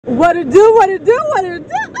What it do, what it do, what it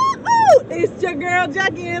do? Ooh, it's your girl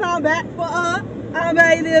Jackie and I'm back for I'm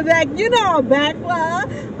back. You know I'm back for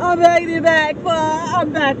I'm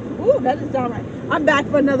back. Ooh, that is all right. I'm back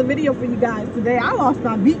for another video for you guys today. I lost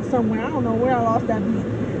my beat somewhere. I don't know where I lost that beat.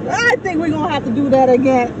 I think we're gonna have to do that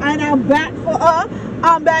again. And I'm back for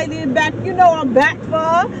I'm back. You know I'm back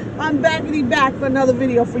for I'm back for another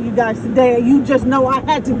video for you guys today. And you just know I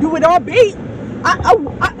had to do it on beat.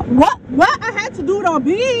 What? I had to do it on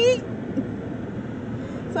beat.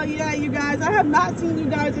 So yeah, you guys, I have not seen you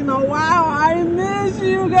guys in a while. I miss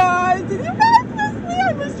you guys. Did you guys miss me?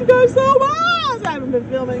 I miss you guys so much. I haven't been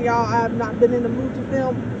filming, y'all. I have not been in the mood to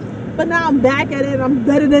film. But now I'm back at it. I'm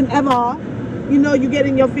better than ever. You know, you get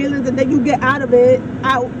in your feelings and then you get out of it.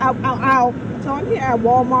 Out. So I'm here at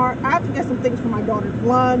Walmart. I have to get some things for my daughter's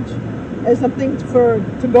lunch. And some things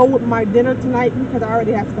to go with my dinner tonight because I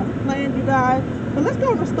already have stuff planned, you guys. But let's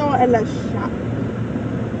go to the store and let's shop.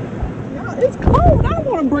 Y'all, it's cold. I want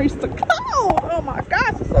to embrace the cold. Oh my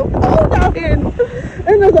gosh, it's so cold out here in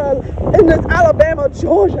this Alabama,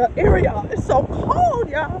 Georgia area. It's so cold,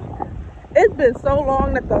 y'all. It's been so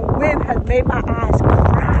long that the wind has made my eyes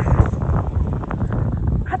cry.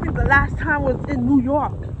 I think the last time was in New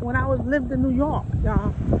York, when I lived in New York,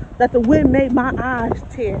 y'all, that the wind made my eyes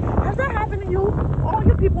tear. Has that happened to you? All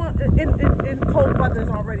you people in cold weathers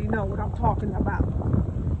already know what I'm talking about.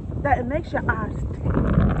 That it makes your eyes tear.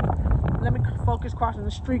 Let me focus crossing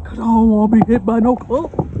the street because I don't want to be hit by no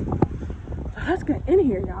cold. So let's get in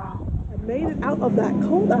here, y'all. I made it out of that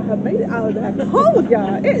cold. I have made it out of that cold,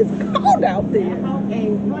 y'all. It is cold out there.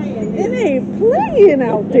 It ain't playing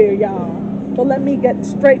out there, y'all. So let me get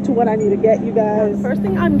straight to what I need to get, you guys. The first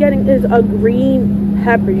thing I'm getting is a green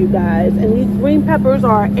pepper, you guys. And these green peppers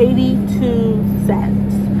are 82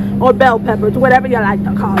 cents. Or bell peppers, whatever you like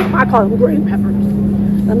to call them. I call them green peppers.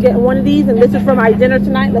 I'm getting one of these, and this is for my dinner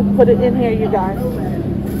tonight. Let's put it in here, you guys.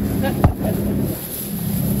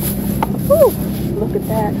 Whew, look at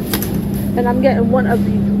that. And I'm getting one of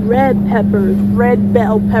these red peppers, red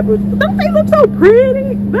bell peppers. Don't they look so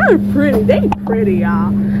pretty? They're pretty. They pretty,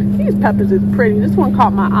 y'all. These peppers is pretty. This one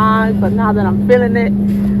caught my eyes, but now that I'm feeling it,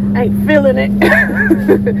 I ain't feeling it.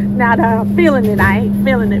 Now that I'm feeling it, I ain't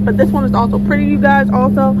feeling it. But this one is also pretty, you guys,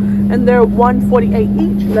 also. And they're $1.48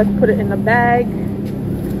 each. Let's put it in the bag.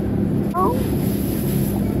 Oh,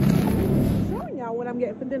 showing y'all what I'm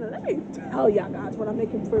getting for dinner. Let me tell y'all guys what I'm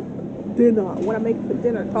making for dinner. What I'm making for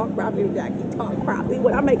dinner. Talk properly, Jackie. Talk properly.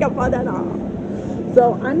 What I'm making for dinner.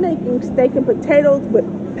 So I'm making steak and potatoes with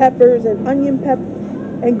peppers and onion pepper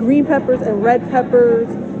and green peppers and red peppers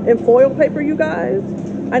and foil paper, you guys.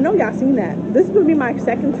 I know y'all seen that. This is gonna be my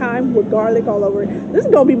second time with garlic all over it. This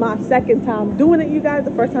is gonna be my second time doing it, you guys.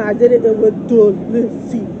 The first time I did it, it was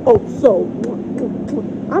delicious. Oh, so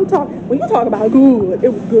I'm talking. When you talk about good,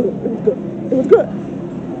 it was good. It was good. It was good.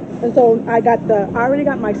 And so I already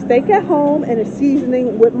got my steak at home and a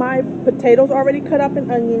seasoning with my potatoes already cut up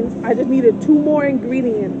and onions. I just needed 2 more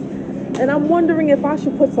ingredients. And I'm wondering if I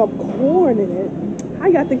should put some corn in it. How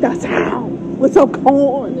y'all think that sounds? With some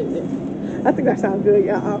corn in it. I think that sounds good,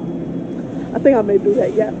 y'all. I think I may do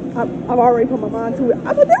that, yeah. I've already put my mind to it.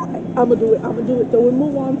 I'm gonna do it. So we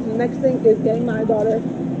move on to the next thing is getting my daughter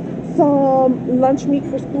some lunch meat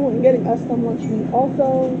for school and getting us some lunch meat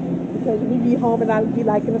also. Because we be home and I'd be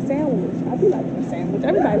liking a sandwich. I'd be liking a sandwich.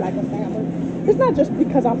 Everybody likes a sandwich. It's not just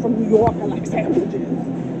because I'm from New York I like sandwiches.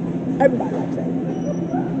 Everybody likes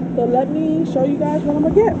sandwiches. So let me show you guys what I'm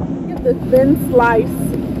gonna get. Get this thin slice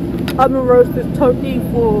oven roasted turkey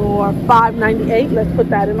for $5.98. Let's put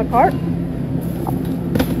that in the cart.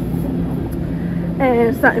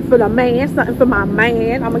 And something for the man, something for my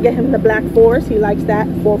man. I'm gonna get him the Black Forest. He likes that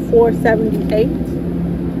for $4.78.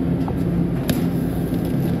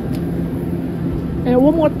 And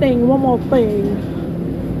one more thing.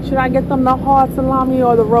 Should I get them the hard salami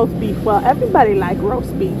or the roast beef? Well, everybody like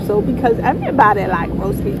roast beef. So because everybody like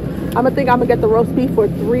roast beef, I'm gonna get the roast beef for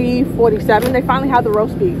 $3.47. They finally have the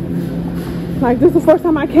roast beef. Like, this is the first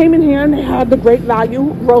time I came in here and they had the great value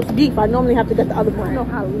roast beef. I normally have to get the other brand. I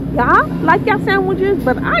don't know how y'all like y'all sandwiches,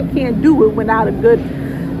 but I can't do it without a good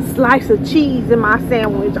slice of cheese in my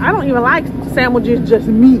sandwich. I don't even like sandwiches just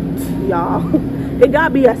meat, y'all. It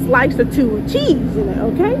gotta be a slice or 2 of cheese in it,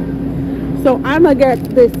 okay? So I'm gonna get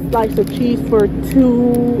this slice of cheese for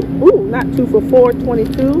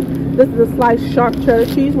 $4.22. This is a sliced sharp cheddar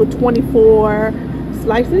cheese with 24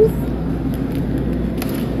 slices.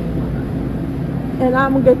 And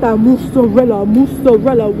I'm gonna get that mozzarella.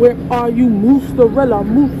 Where are you? Mozzarella.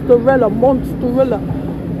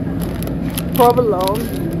 Provolone.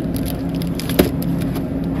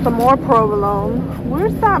 Some more provolone.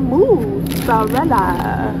 Where's that mousse?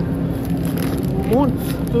 mozzarella.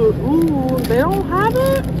 Monster. Ooh, they don't have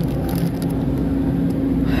it?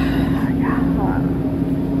 Yeah.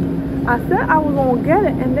 I said I was gonna get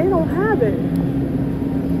it and they don't have it.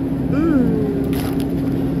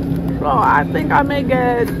 So I think I may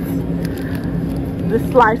get the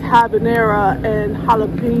sliced habanero and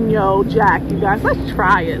jalapeno jack, you guys. Let's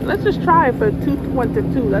try it. Let's just try it for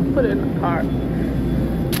 $2.22. Let's put it in the cart.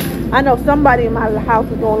 I know somebody in my house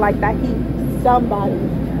is gonna like that heat. Somebody.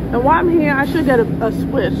 And while I'm here, I should get a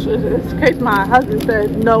Swish. In case my husband says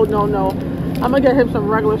no. I'm gonna get him some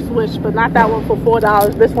regular Swish, but not that one for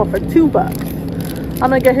 $4. This one for $2. I'm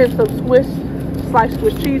gonna get him some sliced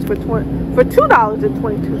Swiss cheese for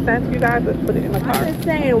 $2.22. You guys, let's put it in the cart. I'm just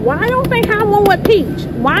saying, why don't they have one with peach?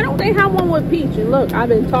 Why don't they have one with peach? And look, I've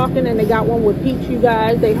been talking and they got one with peach, you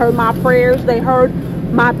guys. They heard my prayers. They heard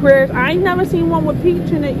my prayers. I ain't never seen one with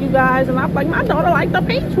peach in it, you guys. And I'm like, my daughter liked the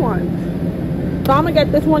peach ones. So I'm gonna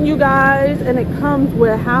get this one, you guys. And it comes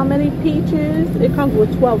with how many peaches? It comes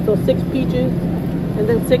with 12, so 6 peaches. And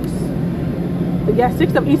then 6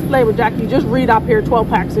 of each flavor, Jackie. Just read up here, 12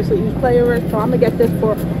 packs, 6 of each flavor. So I'm gonna get this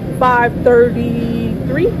for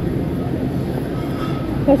 $5.33.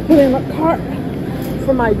 Let's put it in a cart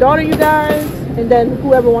for my daughter, you guys. And then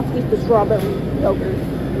whoever wants to eat the strawberry yogurt.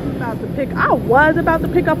 I was about to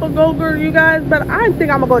pick up a Go-Gurt, you guys, but I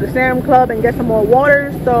think I'm gonna go to Sam Club and get some more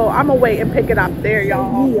water. So I'm gonna wait and pick it up there,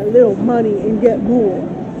 y'all. Need a little money and get more,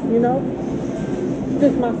 you know.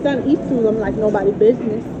 Just my son eats through them like nobody's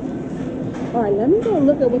business. All right, let me go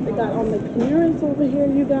look at what they got on the clearance over here,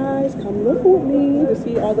 you guys. Come look with me to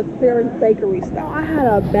see all the clearance bakery stuff. I had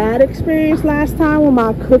a bad experience last time with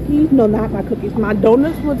my cookies. No, not my cookies. My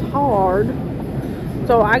donuts was hard,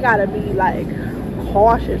 so I gotta be like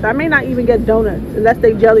cautious. I may not even get donuts unless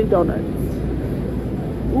they jelly donuts.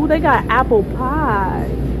 Ooh, they got apple pie,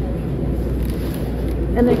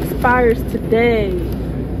 and it expires today,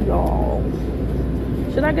 y'all.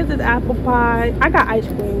 Should I get this apple pie? I got ice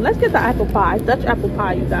cream. Let's get the apple pie, Dutch apple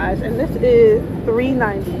pie, you guys. And this is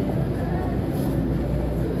 $3.90.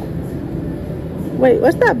 Wait,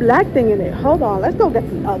 what's that black thing in it? Hold on, let's go get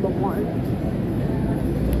the other one.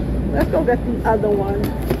 Let's go get the other one.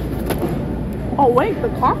 Oh wait, the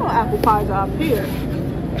caramel apple pies are up here.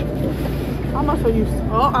 How much are you?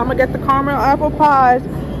 Oh, I'm gonna get the caramel apple pies.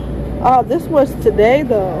 This was today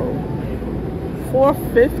though.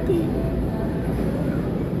 $4.50.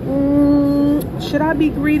 Should I be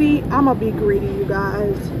greedy? I'm gonna be greedy, you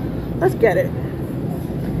guys. Let's get it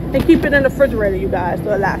and keep it in the refrigerator, you guys,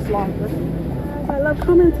 so it lasts longer. I love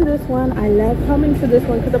coming to this one. I love coming to this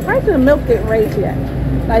one because the price of the milk didn't raise yet.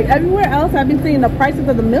 Like everywhere else, I've been seeing the prices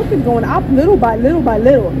of the milk is going up little by little by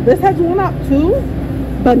little. This has gone up too,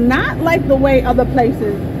 but not like the way other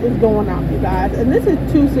places is going up, you guys. And this is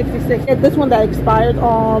 $2.66. Get this one that expires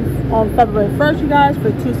on February 1st, you guys,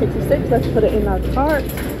 for $2.66. Let's put it in our cart.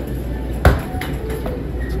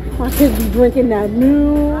 My kids be drinking that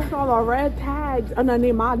new. I saw the red tags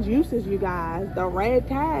underneath my juices, you guys. The red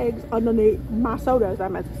tags underneath my sodas, I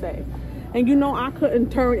meant to say. And you know I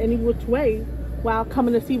couldn't turn any which way while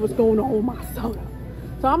coming to see what's going on with my soda.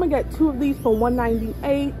 So I'm gonna get 2 of these for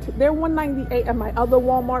 $1.98. They're $1.98 at my other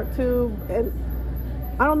Walmart too. And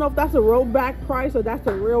I don't know if that's a rollback price or that's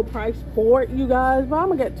a real price for it, you guys. But I'm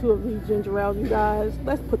gonna get 2 of these ginger ales, you guys.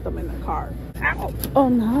 Let's put them in the cart. Ow. Oh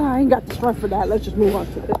no, I ain't got the strength for that. Let's just move on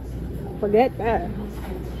to this. Forget that.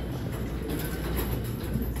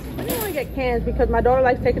 I didn't want to get cans because my daughter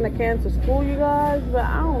likes taking the cans to school, you guys. But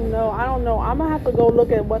I don't know. I'm gonna have to go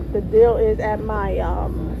look at what the deal is at my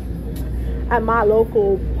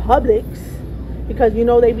local Publix, because you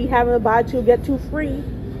know they be having a buy 2 get 2 free.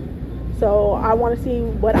 So I want to see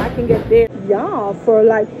what I can get there. Y'all, for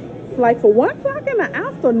like for 1 o'clock in the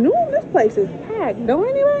afternoon, this place is packed. Don't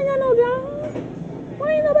anybody got no job?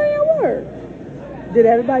 Why ain't nobody at work? Did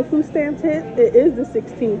everybody food stamps hit? It is the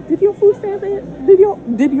 16th. Did your food stamps hit?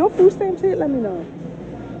 Did your food stamps hit? Let me know.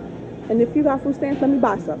 And if you got food stamps, let me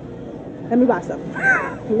buy some. Let me buy some.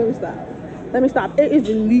 Let me stop. Let me stop. It is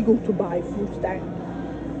illegal to buy food stamps.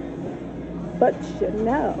 But you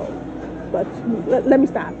know. But let me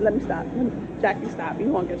stop. Let me stop. Jackie, stop. You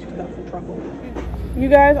won't get yourself in trouble. You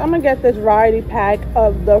guys, I'm gonna get this variety pack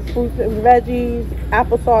of the fruits and veggies,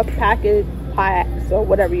 applesauce package packs, or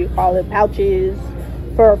whatever you call it, pouches,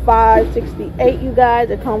 for $5.68, you guys.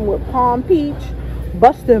 It come with palm peach,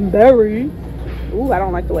 Boston berry. Ooh, I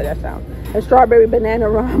don't like the way that sounds. And strawberry banana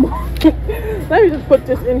rum. Let me just put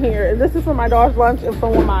this in here. This is for my daughter's lunch and for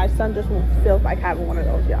when my son just feels like having one of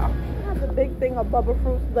those, y'all. I have a big thing of bubble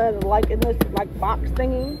fruits that are like in this like box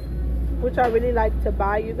thingy, which I really like to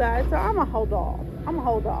buy, you guys. So I'm gonna hold off. I'm gonna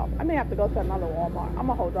hold off. I may have to go to another Walmart. I'm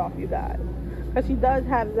gonna hold off, you guys, because she does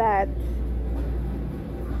have that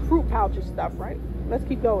fruit pouches stuff, right? Let's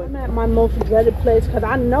keep going. I'm at my most dreaded place because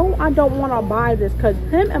I know I don't want to buy this because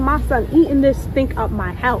him and my son eating this stink up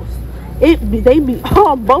my house. They be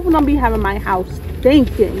both of them be having my house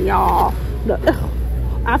stinking, y'all.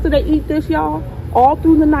 After they eat this, y'all, all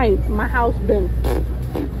through the night, my house been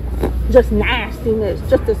just nastiness.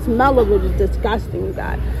 Just the smell of it is disgusting, you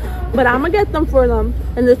guys. But I'm gonna get them for them,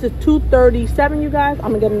 and this is $2.37, you guys.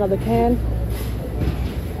 I'm gonna get another can.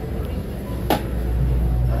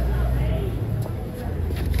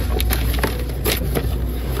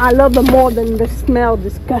 I love them more than the smell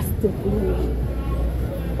disgusting.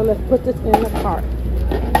 So let's put this in the cart.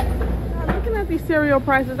 Now, looking at these cereal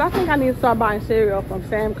prices, I think I need to start buying cereal from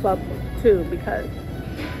Sam's Club too, because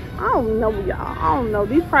I don't know, y'all. I don't know.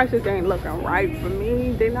 These prices ain't looking right for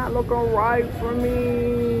me. They not looking right for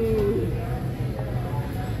me.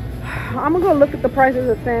 I'm gonna go look at the prices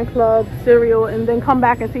of Sam's Club cereal and then come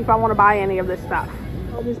back and see if I want to buy any of this stuff.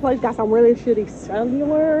 This place got some really shitty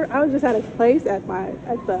cellular. I was just at a place at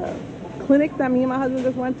the clinic that me and my husband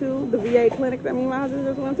just went to, the VA clinic that me and my husband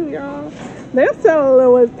just went to, y'all. Their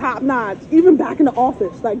cellular was top notch, even back in the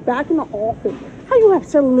office. Like back in the office. How you have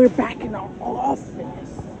cellular back in the office?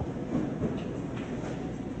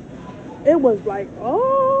 It was like,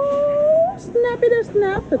 oh, snappy to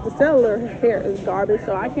snap, but the cellular here is garbage,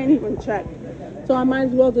 so I can't even check. So I might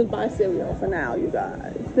as well just buy cereal for now, you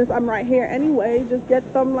guys. Since I'm right here anyway, just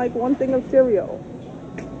get them like one thing of cereal.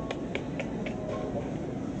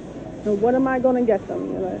 And what am I gonna get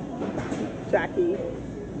them? Jackie,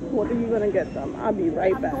 what are you gonna get them? I'll be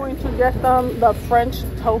right back. I'm going to get them the French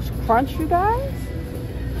Toast Crunch, you guys.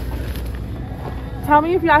 Tell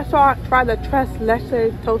me if y'all try the Tres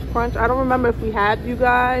Leches Toast Crunch. I don't remember if we had, you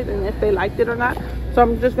guys, and if they liked it or not. So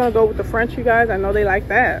I'm just gonna go with the French, you guys. I know they like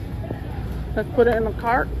that. Let's put it in the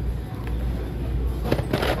cart.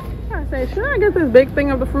 I say, should I get this big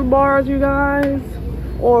thing of the fruit bars, you guys?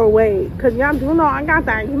 Or wait? Because y'all do know I got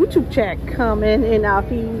that YouTube check coming in a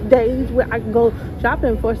few days where I can go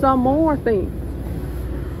shopping for some more things.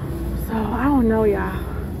 So I don't know, y'all.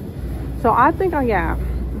 So I think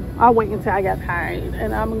I'll wait until I get paid.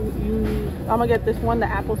 And I'm gonna get this one, the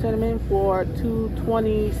apple cinnamon, for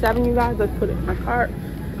 $2.27, you guys. Let's put it in my cart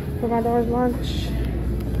for my daughter's lunch.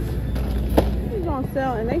 On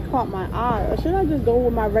sale and they caught my eye. Or should I just go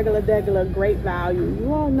with my regular great value?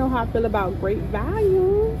 You all know how I feel about great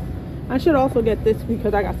value. I should also get this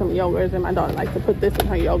because I got some yogurts and my daughter likes to put this in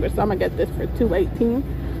her yogurt, so I'm gonna get this for $2.18.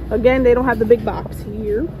 Again, they don't have the big box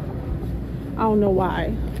here. I don't know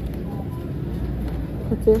why.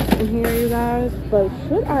 Put this in here, you guys. But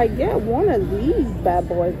should I get one of these bad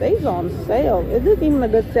boys? They's on sale. Is this even a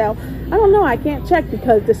good sale? I don't know. I can't check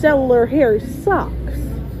because the cellular here sucks.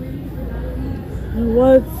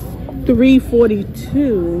 Was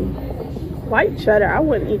 $3.42. White cheddar, I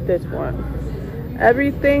wouldn't eat this one.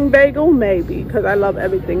 Everything bagel, maybe, because I love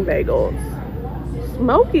everything bagels.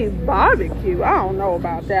 Smoky barbecue, I don't know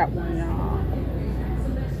about that one, y'all.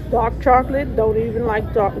 Dark chocolate, don't even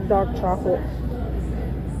like dark chocolate.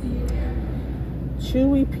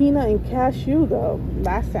 Chewy peanut and cashew, though,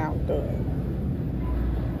 that sounds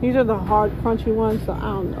good. These are the hard, crunchy ones, so I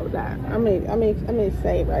don't know that. I may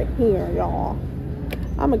say right here, y'all.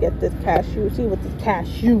 I'm gonna get this cashew. See what this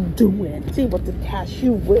cashew doing. See what this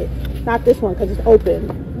cashew with. Not this one because it's open.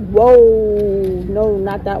 Whoa, no,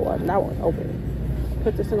 not that one. That one's open.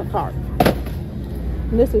 Put this in the cart.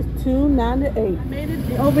 And this is $2.98. I made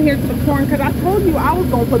it over here to the corn because I told you I was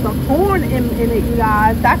gonna put some corn in it, you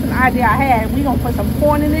guys. That's an idea I had. We gonna put some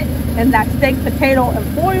corn in it and that steak, potato, and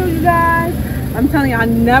foil, you guys. I'm telling you, I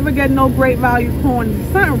never get no great value corn.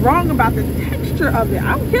 There's something wrong about the texture of it.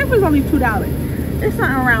 I don't care if it's only $2. There's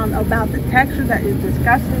something around about the texture that is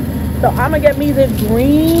disgusting. So I'm gonna get me this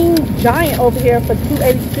green giant over here for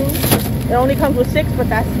 $2.82. It only comes with 6, but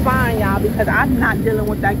that's fine, y'all, because I'm not dealing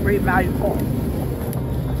with that great value corn.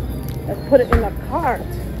 Let's put it in the cart.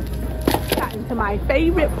 Got into my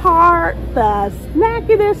favorite part, the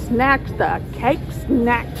snackity snacks, the cake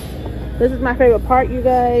snacks. This is my favorite part, you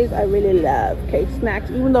guys. I really love cake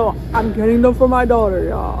snacks, even though I'm getting them for my daughter,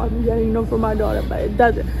 y'all. I'm getting them for my daughter, but it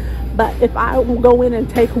doesn't. But if I go in and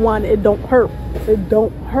take one, it don't hurt. It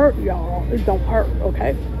don't hurt, y'all. It don't hurt,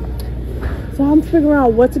 okay? So I'm figuring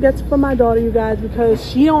out what to get for my daughter, you guys, because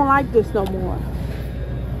she don't like this no more.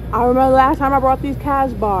 I remember last time I brought these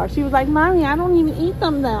Cas bars. She was like, Mommy, I don't even eat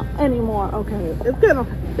them now anymore. Okay,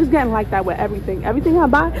 it's getting like that with everything. Everything I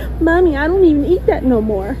buy, Mommy, I don't even eat that no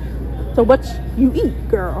more. So what you eat,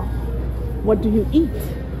 girl? What do you eat?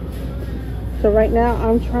 So right now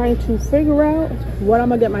I'm trying to figure out what I'm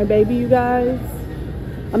gonna get my baby, you guys.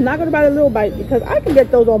 I'm not gonna buy the little bite because I can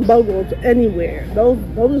get those on BOGO anywhere. Those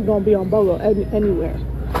is gonna be on BOGO anywhere.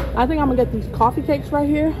 I think I'm gonna get these coffee cakes right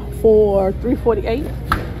here for $3.48.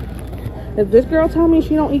 If this girl tell me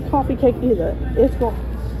she don't eat coffee cake either, it's going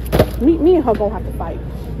me and her gonna have to fight.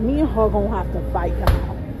 Me and her gonna have to fight,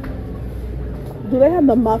 y'all. Do they have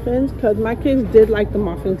the muffins? Because my kids did like the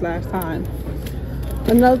muffins last time.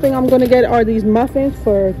 Another thing I'm gonna get are these muffins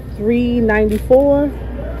for $3.94.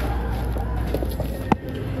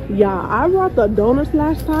 Yeah, I brought the donuts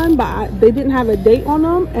last time, but they didn't have a date on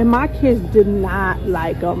them, and my kids did not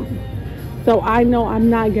like them. So I know I'm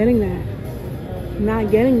not getting that. Not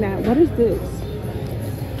getting that. What is this?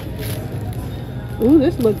 Ooh,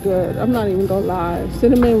 this looks good. I'm not even gonna lie.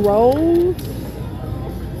 Cinnamon rolls.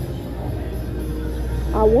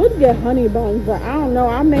 I would get honey buns, but I don't know.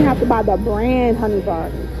 I may have to buy the brand honey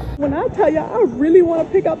buns. When I tell y'all, I really want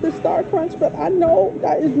to pick up the Star Crunch, but I know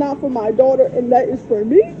that is not for my daughter and that is for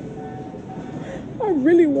me. I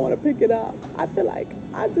really want to pick it up. I feel like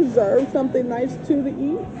I deserve something nice too to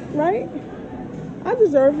eat, right? I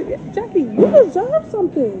deserve it. Jackie, you deserve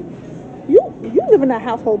something. You live in that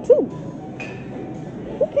household too.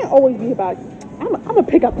 We can't always be about, I'm gonna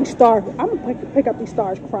pick up these stars. I'm gonna pick up these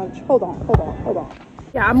Stars Crunch. Hold on.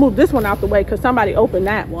 Yeah, I moved this one out the way because somebody opened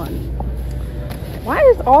that one. Why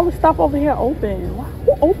is all the stuff over here open?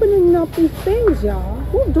 Who opening up these things, y'all?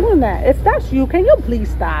 Who's doing that? If that's you, can you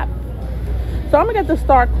please stop? So I'm gonna get the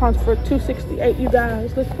Star Crunch for $2.68, you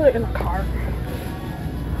guys. Let's put it in the cart.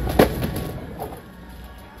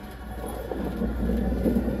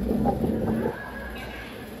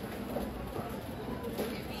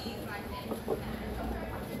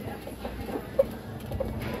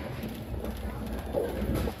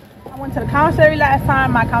 To the commissary last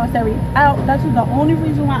time. My commissary is out. That's the only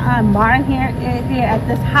reason why I'm buying here at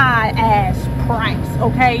this high ass price.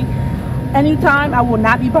 Okay, anytime I will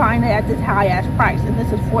not be buying it at this high ass price, and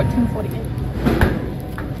this is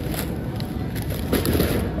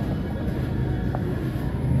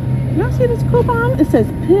 $14.48. Y'all see this coupon? It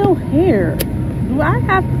says peel hair.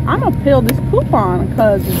 I'm gonna peel this coupon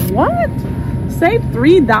because what? Save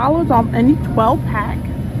 $3 on any 12 pack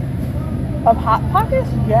of Hot Pockets.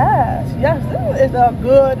 Yes, this is a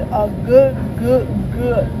good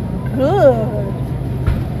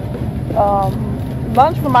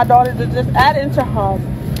lunch for my daughter to just add into her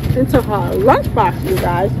lunchbox, you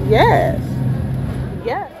guys. Yes.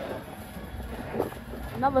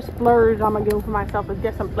 Another splurge I'm gonna give for myself is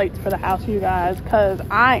get some plates for the house, you guys, because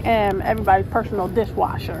I am everybody's personal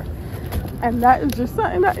dishwasher. And that is just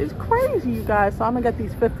something that is crazy, you guys. So I'm gonna get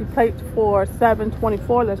these 50 plates for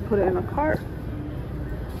 $7.24. Let's put it in a cart.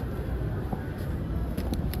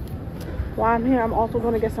 While I'm here, I'm also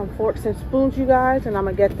gonna get some forks and spoons, you guys, and I'm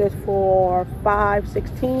gonna get this for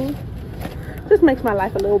 $5.16. This makes my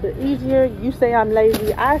life a little bit easier. You say I'm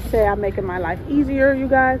lazy, I say I'm making my life easier, you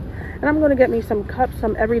guys. And I'm gonna get me some cups,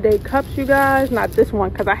 some everyday cups, you guys. Not this one,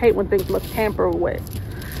 because I hate when things look tampered with.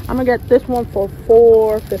 I'm gonna get this one for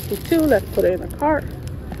 $4.52. Let's put it in the cart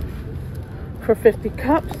for 50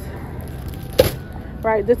 cups.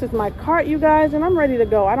 Right, this is my cart, you guys, and I'm ready to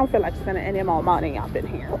go. I don't feel like spending any more money up in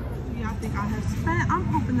here. See, I think I have spent, I'm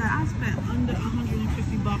hoping that I spent under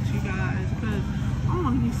 150 bucks, you guys, because I don't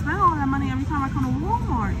want to be spending all that money every time I come to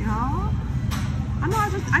Walmart, y'all. I know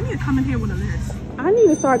I need to come in here with a list. I need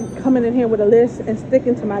to start coming in here with a list and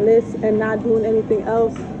sticking to my list and not doing anything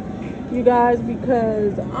else, you guys,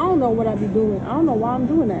 because I don't know what I be doing. I don't know why I'm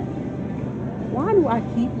doing that. Why do I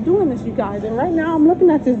keep doing this, you guys? And right now I'm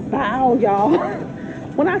looking at this bowl, y'all.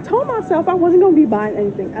 When I told myself I wasn't gonna be buying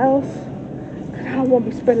anything else, because I don't want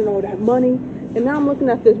to be spending all that money, and now I'm looking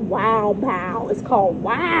at this Wow Bow. It's called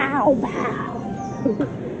Wow Bow.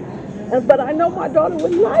 But I know my daughter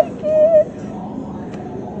would like it.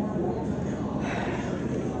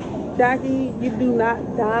 Jackie, you do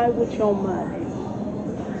not die with your money.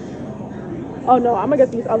 Oh no, I'm gonna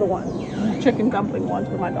get these other ones, chicken dumpling ones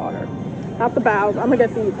for my daughter. Not the bows. I'm gonna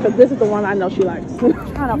get these because this is the one I know she likes. I'm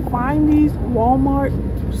trying to find these Walmart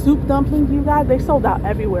soup dumplings, you guys. They sold out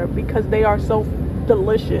everywhere because they are so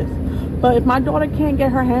delicious. But if my daughter can't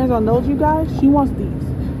get her hands on those, you guys, she wants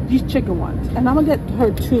these chicken ones, and I'm gonna get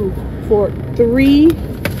her two for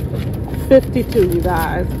 $3.52, you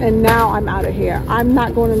guys. And now I'm out of here. I'm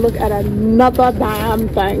not going to look at another damn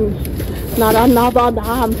thing. Not another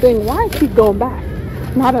damn thing. Why I keep going back?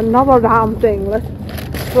 Not another damn thing. Let's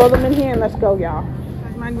throw them in here and let's go, y'all.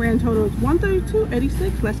 My grand total is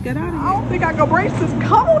 $132.86. Let's get out of here. I don't think I can brace this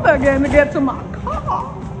cold again to get to my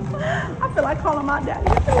car. I feel like calling my daddy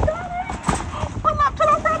and say, Daddy, pull up to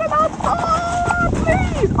the front of my store.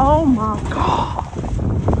 Please. Oh my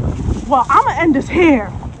God. Well, I'm gonna end this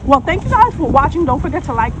here. Well, thank you guys for watching. Don't forget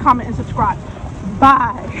to like, comment, and subscribe.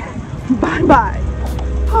 Bye. Bye bye.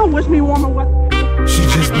 Oh, wish me warmer weather. She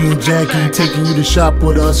just being Jackie, taking you to shop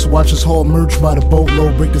with us. Watch us haul merch by the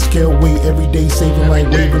boatload, break the scale weight every day, saving like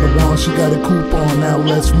waving a wand. She got a coupon now,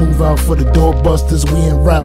 let's move out for the doorbusters. We in rap.